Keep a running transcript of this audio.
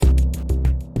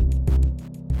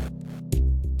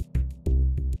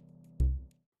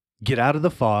get out of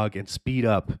the fog and speed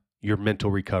up your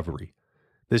mental recovery.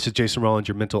 This is Jason Rollins,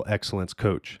 your mental excellence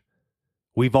coach.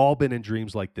 We've all been in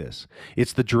dreams like this.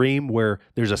 It's the dream where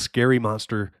there's a scary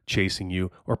monster chasing you,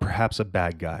 or perhaps a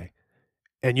bad guy.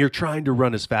 And you're trying to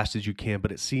run as fast as you can,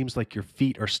 but it seems like your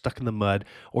feet are stuck in the mud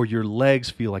or your legs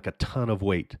feel like a ton of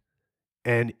weight.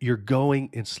 And you're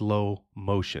going in slow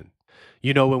motion.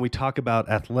 You know, when we talk about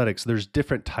athletics, there's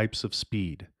different types of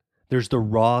speed. There's the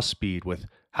raw speed with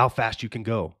how fast you can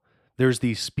go. There's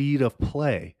the speed of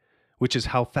play, which is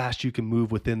how fast you can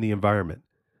move within the environment.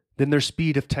 Then there's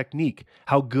speed of technique,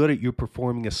 how good at you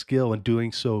performing a skill and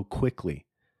doing so quickly.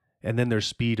 And then there's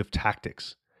speed of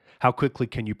tactics. How quickly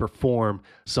can you perform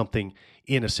something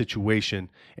in a situation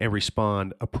and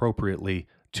respond appropriately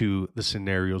to the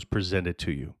scenarios presented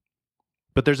to you?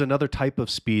 But there's another type of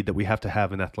speed that we have to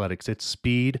have in athletics. It's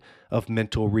speed of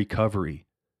mental recovery.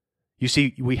 You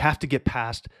see, we have to get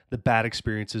past the bad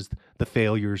experiences, the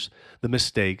failures, the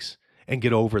mistakes, and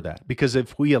get over that. Because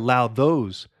if we allow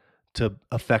those to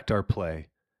affect our play,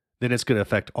 then it's going to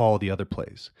affect all the other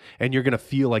plays. And you're going to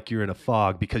feel like you're in a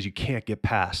fog because you can't get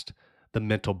past the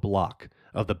mental block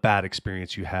of the bad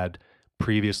experience you had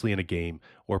previously in a game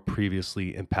or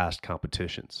previously in past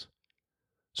competitions.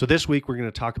 So this week, we're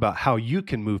going to talk about how you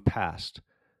can move past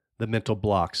the mental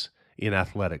blocks in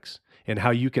athletics and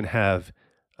how you can have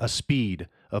a speed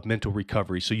of mental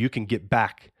recovery so you can get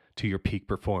back to your peak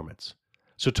performance.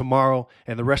 So tomorrow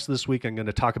and the rest of this week, I'm going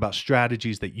to talk about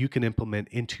strategies that you can implement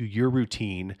into your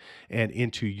routine and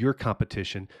into your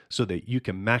competition so that you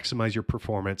can maximize your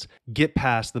performance, get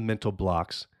past the mental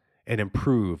blocks, and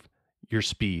improve your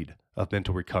speed of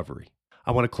mental recovery.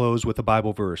 I want to close with a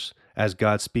Bible verse as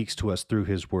God speaks to us through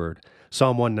his word.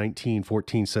 Psalm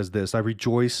 119:14 says this, "I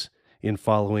rejoice in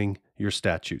following your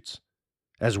statutes,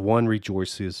 as one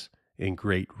rejoices in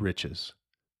great riches."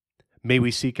 May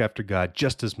we seek after God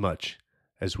just as much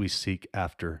as we seek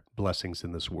after blessings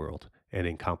in this world and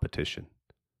in competition.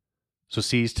 So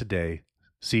seize today,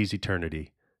 seize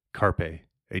eternity, carpe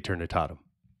eternitatem.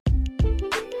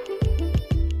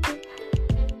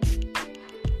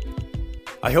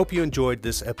 I hope you enjoyed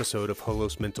this episode of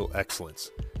Holos Mental Excellence,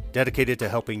 dedicated to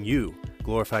helping you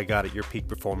glorify God at your peak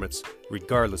performance,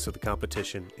 regardless of the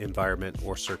competition, environment,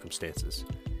 or circumstances.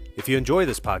 If you enjoy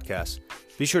this podcast,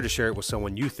 be sure to share it with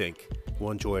someone you think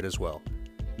will enjoy it as well.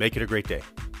 Make it a great day.